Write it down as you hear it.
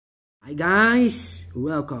Hi guys,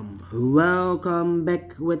 welcome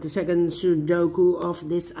back with the second Sudoku of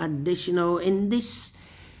this additional in this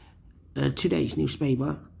today's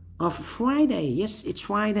newspaper of Friday. Yes, it's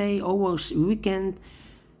Friday, almost weekend.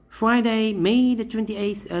 Friday, May the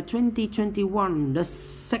 28th, 2021. The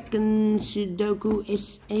second Sudoku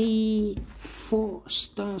is a 4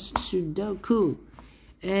 stars Sudoku,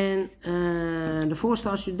 and the 4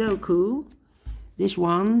 stars Sudoku, this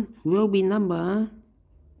one will be number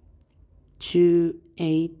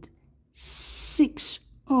 2860.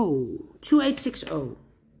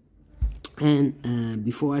 And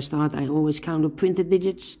before I start, I always count the printed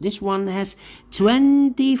digits. This one has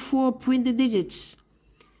 24 printed digits.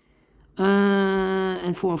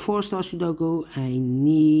 And for a 4 star Sudoku, I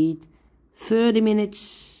need 30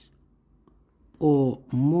 minutes or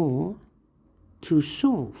more to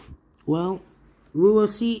solve. Well, we will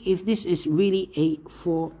see if this is really a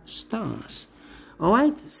 4 stars.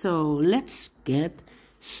 Alright, so let's get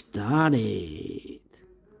started.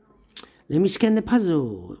 Let me scan the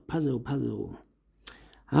puzzle.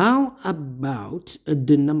 How about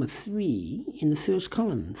the number 3 in the first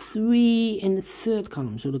column? 3 in the third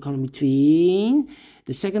column. So the column between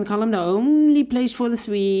the second column, the only place for the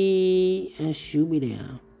 3 should be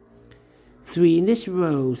there. 3 in this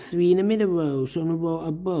row, 3 in the middle row, so on the row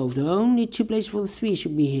above. The only 2 places for the 3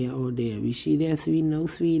 should be here or there. We see there 3, no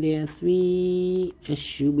 3 there, 3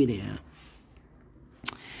 should be there.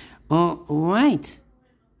 Alright.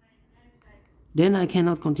 Then I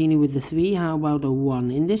cannot continue with the 3. How about the 1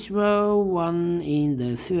 in this row, 1 in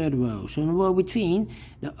the third row. So in the row between,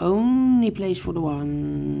 the only place for the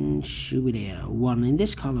 1 should be there. 1 in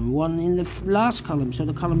this column, 1 in the last column. So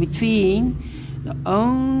the column between, the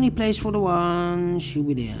only place for the 1 should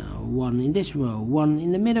be there. 1 in this row, 1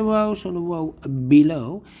 in the middle row, so the row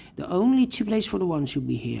below. The only 2 places for the 1 should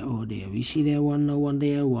be here or there. We see there 1, no 1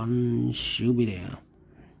 there, 1 should be there.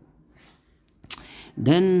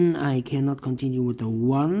 Then I cannot continue with the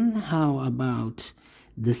 1. How about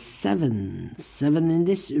the 7? 7 in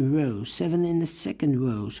this row, 7 in the second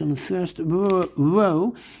row. So in the first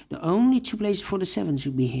row, the only 2 places for the 7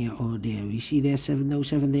 should be here or there. We see there 7, no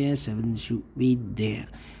 7 there, 7 should be there.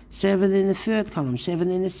 7 in the third column, 7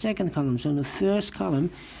 in the second column. So in the first column,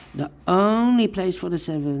 the only place for the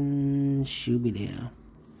 7 should be there.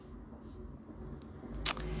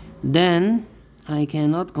 Then I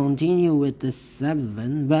cannot continue with the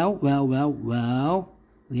 7. Well.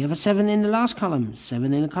 We have a 7 in the last column,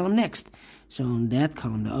 7 in the column next. So in that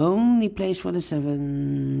column, the only place for the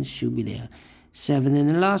 7 should be there. 7 in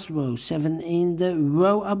the last row, 7 in the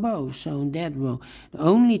row above. So in that row, the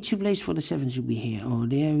only 2 places for the 7 should be here or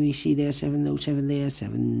there. We see there 7, no 7 there,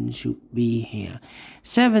 7 should be here.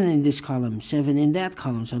 7 in this column, 7 in that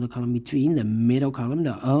column. So the column between, the middle column,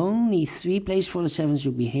 the only 3 places for the 7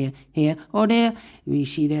 should be here or there. We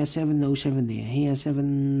see there 7, no 7 there. Here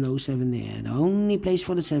 7, no 7 there. The only place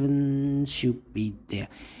for the 7 should be there.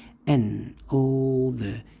 And all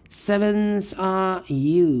the 7s are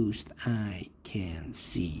used. I can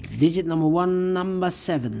see digit number 1, number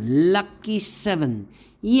 7, lucky 7.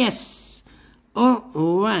 Yes.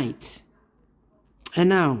 Alright. And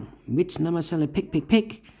now, which number shall I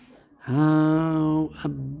pick? How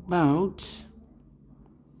about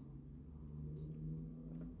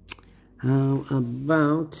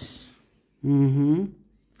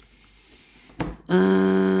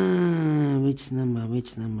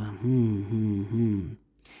which number?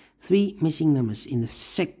 3 missing numbers in the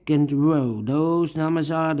second row. Those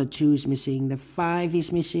numbers are the 2 is missing, the 5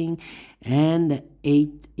 is missing, and the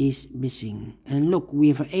 8 is missing. And look, we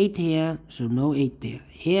have an 8 here, so no 8 there.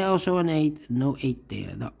 Here also an 8, no 8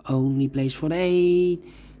 there. The only place for the 8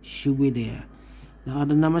 should be there. The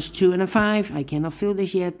other numbers 2 and a 5, I cannot fill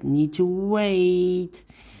this yet, need to wait.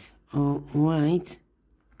 Alright.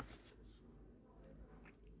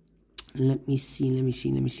 Let me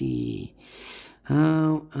see.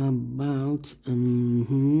 How about the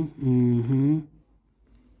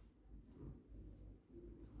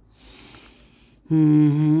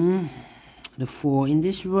 4 in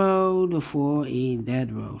this row, the 4 in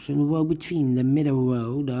that row. So in the row between, the middle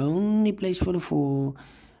row, the only place for the 4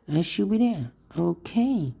 should be there.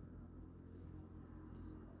 Okay.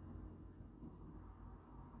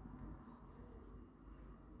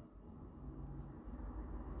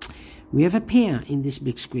 We have a pair in this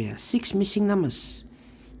big square, 6 missing numbers.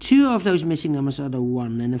 2 of those missing numbers are the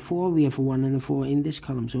 1 and the 4. We have a 1 and a 4 in this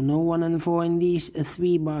column, so no 1 and a 4 in these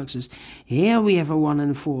 3 boxes. Here we have a 1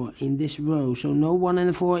 and a 4 in this row, so no 1 and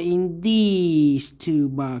a 4 in these 2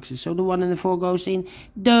 boxes. So the 1 and the 4 goes in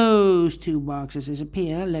those 2 boxes as a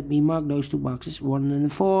pair. Let me mark those 2 boxes, 1 and a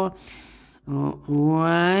 4.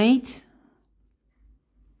 Alright.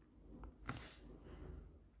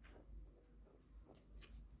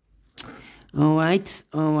 Alright.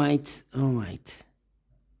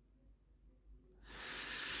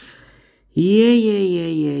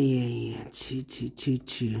 Yeah. Two.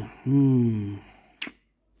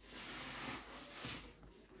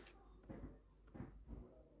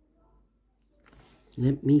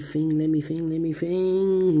 Let me think.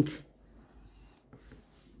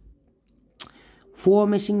 4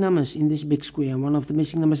 missing numbers in this big square. One of the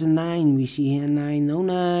missing numbers is 9. We see here 9, no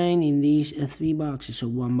 9 in these 3 boxes. So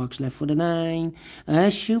 1 box left for the 9.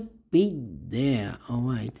 Should be there.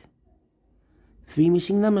 Alright. 3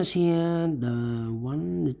 missing numbers here. The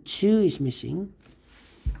 1, the 2 is missing.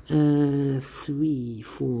 3,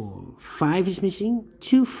 4, 5 is missing.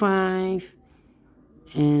 2, 5.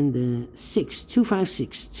 And 6. 2, 5,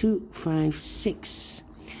 6. 2, 5, 6.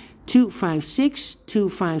 2, 5, 6, 2,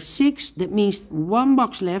 5, 6. That means 1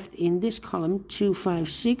 box left in this column, 2, 5,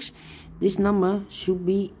 6. This number should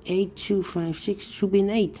be 8, 2, 5, 6. Should be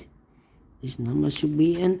an 8. This number should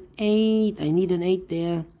be an 8. I need an 8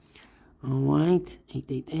 there. Alright. 8,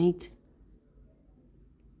 8, 8.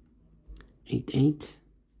 8, 8.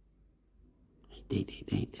 8, 8, 8,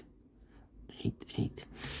 8. 8, 8.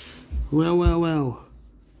 Well.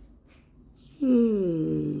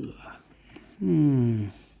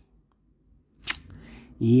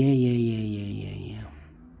 Yeah.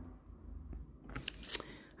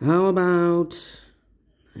 How about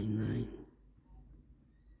 9,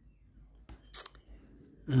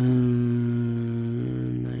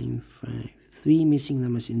 9, 5. 3 missing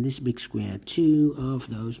numbers in this big square. 2 of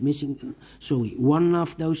those missing. Sorry, 1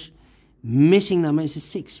 of those missing number is a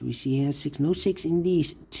 6. We see here 6. No 6 in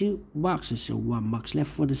these 2 boxes. So 1 box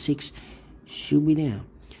left for the 6 should be there.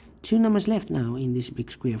 2 numbers left now in this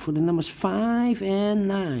big square for the numbers 5 and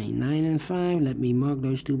 9. 9 and 5. Let me mark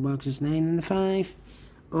those 2 boxes, 9 and 5.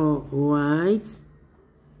 Alright.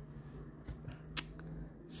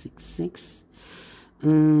 6, 6.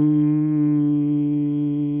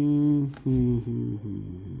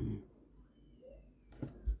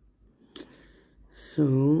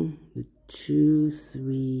 So the 2,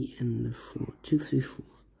 3, and the 4. 2, 3, 4.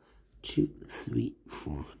 2, 3,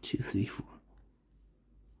 4. 2, 3, 4.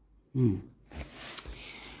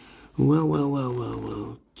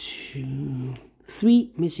 Well. 2,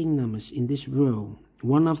 3 missing numbers in this row.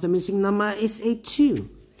 One of the missing number is a 2.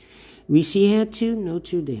 We see here 2, no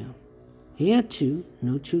 2 there. Here 2,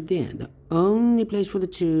 no 2 there. The only place for the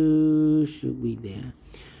 2 should be there.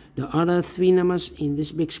 The other 3 numbers in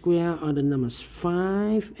this big square are the numbers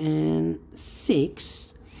 5 and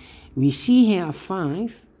 6. We see here a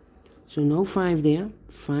 5. So no 5 there.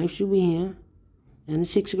 5 should be here. And the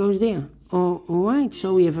 6 goes there. Alright,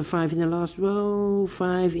 so we have a 5 in the last row,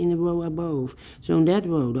 5 in the row above. So in that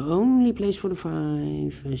row, the only place for the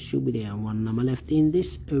 5 should be there. 1 number left in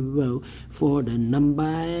this row for the number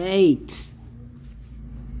 8.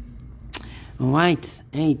 Alright,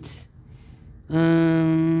 8. Then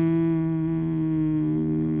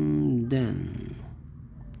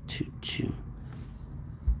 2.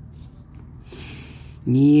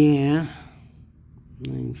 Yeah.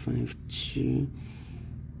 9, 5, 2.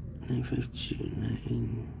 9, 5, 2,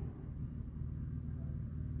 9.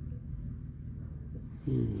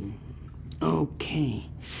 Okay.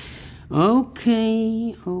 4,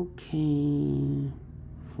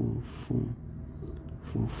 4.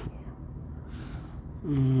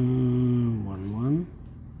 1, 1.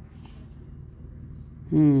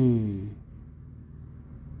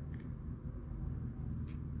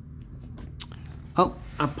 Oh,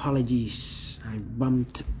 apologies. I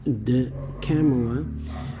bumped the camera.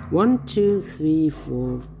 1, 2, 3,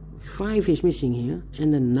 4, 5 is missing here,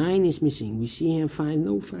 and the 9 is missing. We see here 5,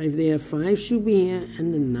 no 5 there. 5 should be here,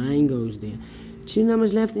 and the 9 goes there. 2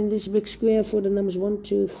 numbers left in this big square for the numbers 1,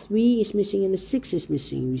 2, 3 is missing, and the 6 is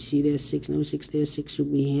missing. We see there's 6, no 6 there. 6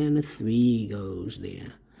 should be here, and the 3 goes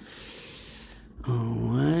there.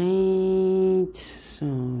 Alright,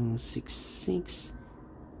 so 6, 6.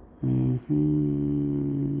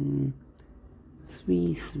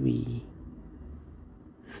 3, 3.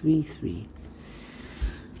 3, 3.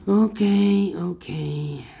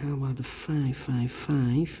 Okay. How about the 5, 5,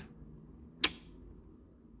 5?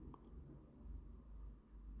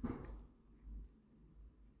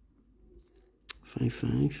 5,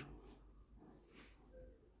 5.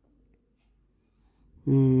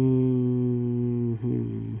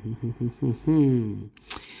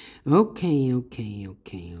 Okay.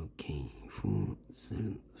 4,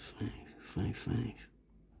 7, 5, 5.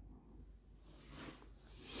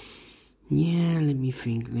 Yeah, let me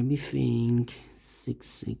think. 6,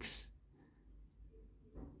 6.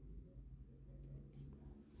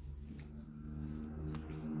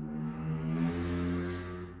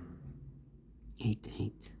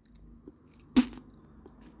 8,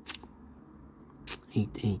 8,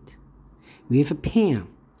 8. We have a pair.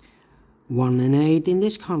 1 and 8 in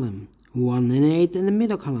this column. 1 and 8 in the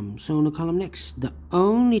middle column. So in the column next, the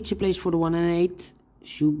only two places for the 1 and 8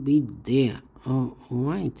 should be there. All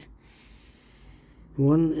right.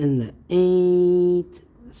 1 and the 8.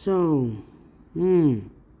 So, 4,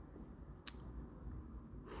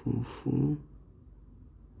 4,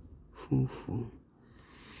 4, 4.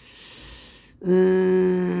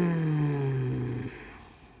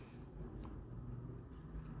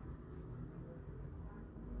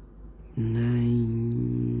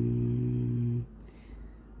 9,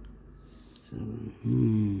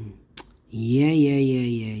 7. Yeah.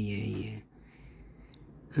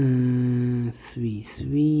 3,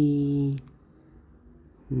 3.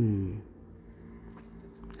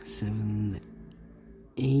 7,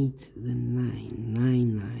 8, the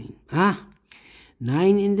 9, 9.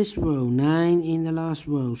 9 in this row, 9 in the last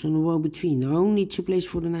row. So in the row between, the only two places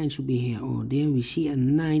for the 9 should be here. Oh, there we see a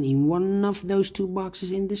 9 in one of those two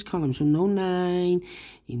boxes in this column. So no 9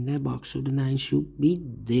 in that box. So the 9 should be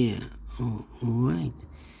there. Oh, alright.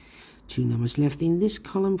 Two numbers left in this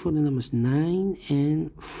column for the numbers 9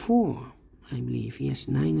 and 4. I believe, yes,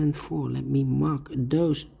 9 and 4. Let me mark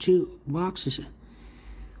those two boxes.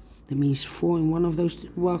 That means 4 in one of those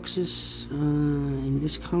boxes in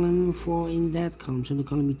this column, 4 in that column. So the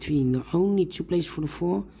column between, the only two places for the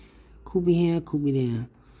 4 could be here, could be there.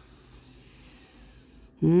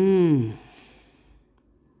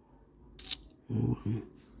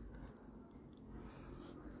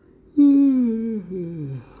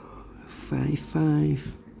 5,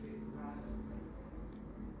 5.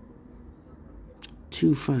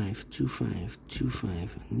 2, 5, 2, 5, 2, 5.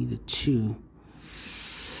 I need a 2.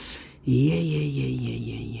 Yeah.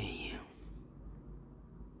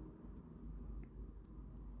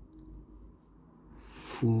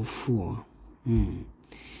 4, 4.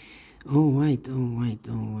 All right.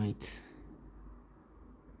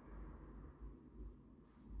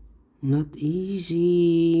 Not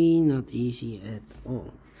easy at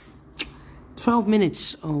all. 12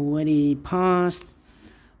 minutes already passed.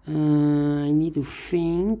 I need to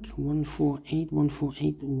think. 148,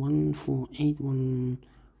 148, 148,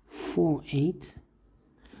 148.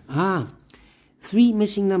 3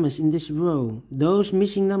 missing numbers in this row. Those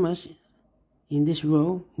missing numbers in this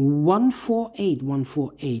row, 148,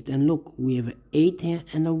 148. And look, we have an 8 here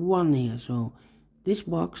and a 1 here. So this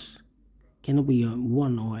box cannot be a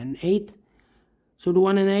 1 or an 8. So the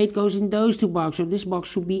 1 and 8 goes in those two boxes. So this box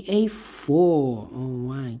should be a 4.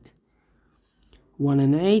 Alright. 1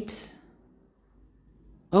 and 8.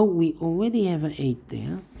 Oh, we already have an 8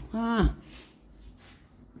 there.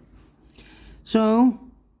 So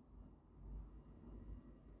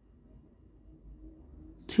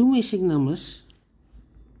 2 missing numbers.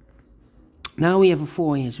 Now we have a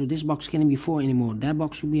 4 here, so this box cannot be 4 anymore. That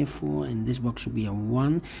box should be a 4 and this box should be a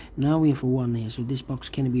 1. Now we have a 1 here, so this box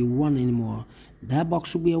cannot be 1 anymore. That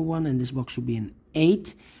box should be a 1 and this box should be an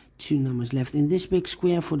 8. 2 numbers left in this big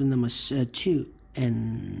square for the numbers 2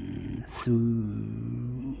 and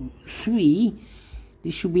 3.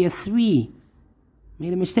 This should be a 3.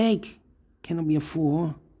 Made a mistake. Cannot be a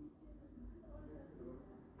 4.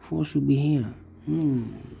 4 should be here.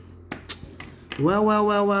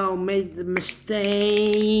 Well, made the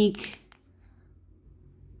mistake.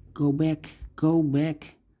 Go back.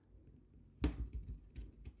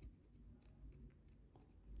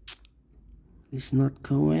 It's not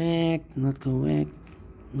correct.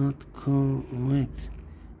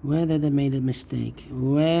 Where did I make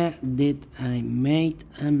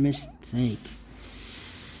a mistake?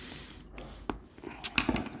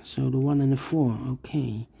 So the 1 and the 4,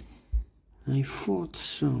 okay. I thought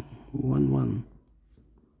so. 1,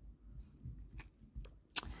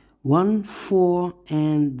 4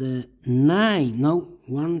 and the 9. No,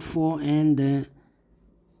 1, 4 and the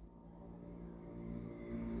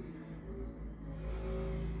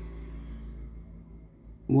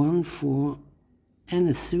 1, 4 and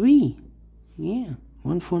a 3. Yeah,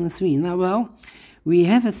 1, 4 and a 3. Now, well, we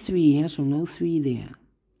have a 3 here, so no 3 there.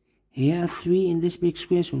 Here, a 3 in this big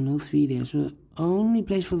square, so no 3 there. So the only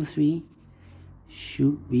place for the 3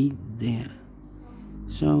 should be there.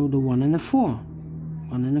 So the 1 and the 4.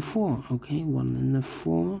 1 and a 4. Okay, 1 and a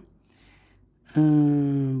 4.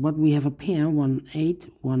 But we have a pair, 1, 8,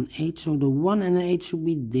 1, 8. So the 1 and the 8 should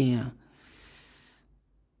be there.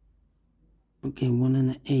 Okay, 1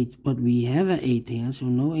 and an 8, but we have an 8 here, so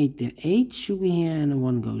no 8 there. 8 should be here and a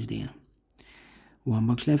 1 goes there. 1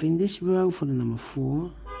 box left in this row for the number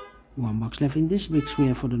 4. 1 box left in this big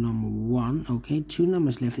square for the number 1. Okay, 2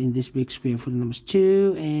 numbers left in this big square for the numbers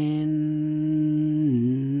 2 and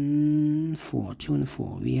 4, 2 and a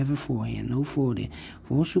 4. We have a 4 here, no 4 there.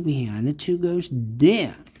 4 should be here, and the 2 goes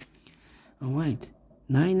there. Alright,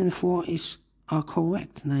 9 and 4 are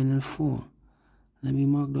correct, 9 and 4. Let me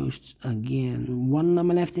mark those again. One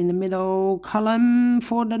number left in the middle column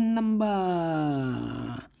for the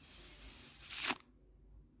number.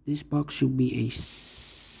 This box should be a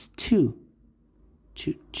 2.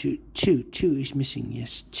 2 is missing.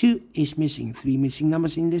 Yes, 2 is missing. 3 missing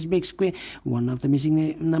numbers in this big square. One of the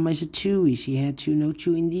missing numbers is a 2. We see here 2, no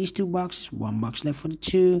 2 in these 2 boxes. 1 box left for the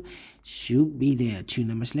 2. Should be there. 2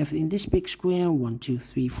 numbers left in this big square. 1, 2,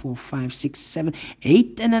 3, 4, 5, 6, 7,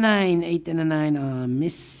 8 and a 9. 8 and a 9 are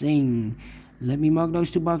missing. Let me mark those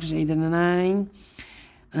 2 boxes, 8 and a 9.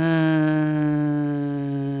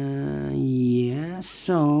 Yeah,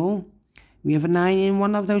 so we have a 9 in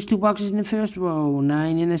one of those 2 boxes in the first row,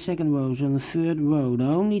 9 in the second row. So on the third row, the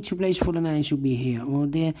only 2 places for the 9 should be here or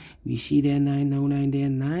there. We see there 9, no 9 there,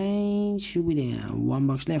 9 should be there. 1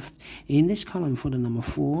 box left in this column for the number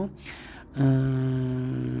 4.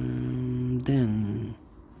 Then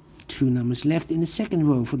 2 numbers left in the second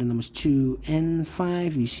row for the numbers 2 and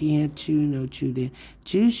 5. We see here 2, no 2 there.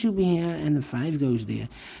 2 should be here and the 5 goes there.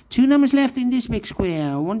 2 numbers left in this big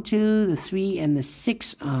square. 1, 2, the 3 and the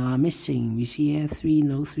 6 are missing. We see here 3,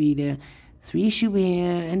 no 3 there. 3 should be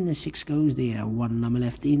here and the 6 goes there. 1 number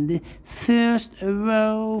left in the first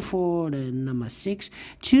row for the number 6.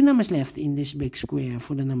 2 numbers left in this big square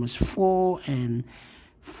for the numbers 4 and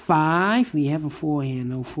 5. We have a 4 here,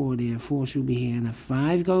 no 4 there. 4 should be here and a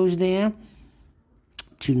 5 goes there.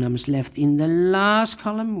 2 numbers left in the last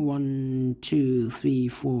column. 1, 2, 3,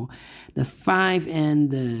 4. The 5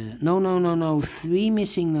 and the... No. 3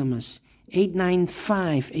 missing numbers. 8, 9,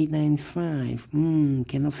 5. 8, 9, 5.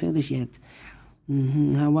 Cannot fill this yet.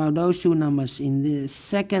 How about those 2 numbers in the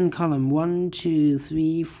second column? 1, 2,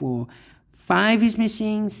 3, 4. 5 is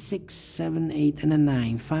missing. 6, 7, 8 and a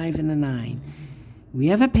 9. 5 and a 9. We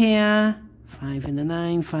have a pair, 5 and a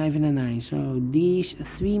 9, 5 and a 9. So these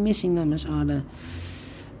 3 missing numbers are the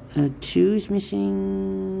 2 is missing.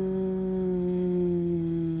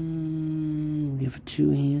 We have a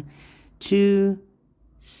 2 here. 2,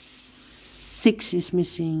 6 is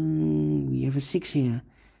missing. We have a 6 here.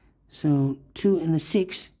 So 2 and a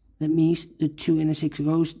 6. That means the 2 and a 6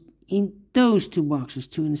 goes in those 2 boxes,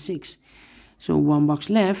 2 and a 6. So 1 box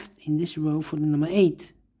left in this row for the number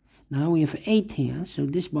 8. Now we have an 8 here, so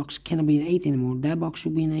this box cannot be an 8 anymore. That box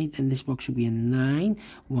should be an 8, and this box should be a 9.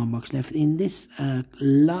 1 box left in this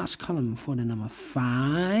last column for the number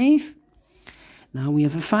 5. Now we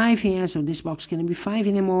have a 5 here, so this box cannot be 5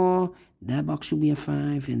 anymore. That box should be a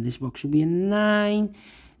 5, and this box should be a 9.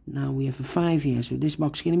 Now we have a 5 here, so this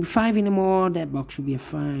box cannot be 5 anymore. That box should be a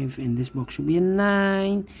 5, and this box should be a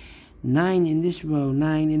 9. 9 in this row,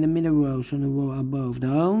 9 in the middle row, so the row above. The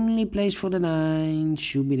only place for the 9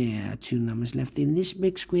 should be there. 2 numbers left in this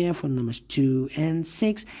big square for numbers 2 and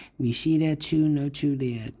 6. We see there 2, no 2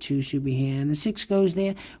 there. 2 should be here and the 6 goes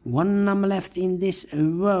there. 1 number left in this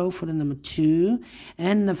row for the number 2.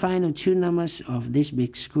 And the final 2 numbers of this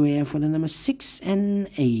big square for the number 6 and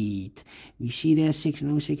 8. We see there 6,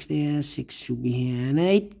 no 6 there. 6 should be here and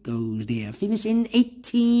 8 goes there. Finish in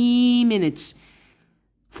 18 minutes.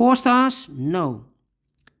 4 stars? No.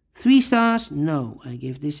 3 stars? No. I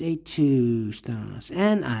give this a 2 stars.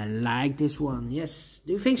 And I like this one. Yes.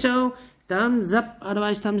 Do you think so? Thumbs up.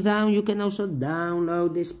 Otherwise, thumbs down. You can also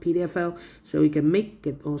download this PDF file so you can make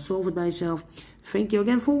it or solve it by yourself. Thank you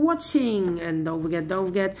again for watching. And don't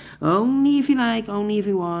forget, only if you like, only if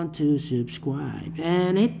you want to subscribe.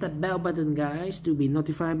 And hit the bell button, guys, to be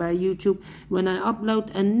notified by YouTube when I upload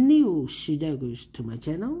a new Sudokus to my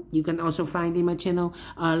channel. You can also find in my channel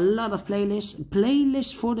a lot of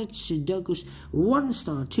playlists for the Sudokus 1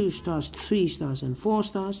 star, 2 stars, 3 stars, and 4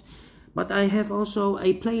 stars. But I have also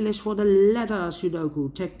a playlist for the letter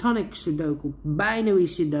Sudoku, tectonic Sudoku, binary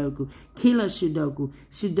Sudoku, killer Sudoku,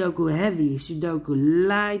 Sudoku heavy, Sudoku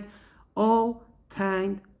light, all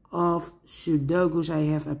kind of Sudokus. I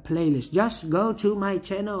have a playlist. Just go to my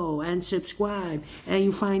channel and subscribe and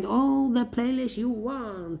you find all the playlists you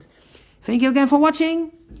want. Thank you again for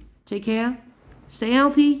watching. Take care, stay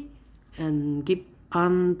healthy, and keep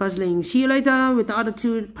on puzzling. See you later with the other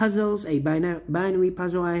 2 puzzles, a binary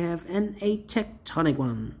puzzle I have and a tectonic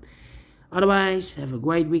one. Otherwise, have a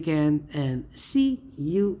great weekend and see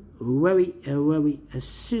you very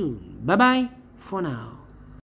soon. Bye bye for now.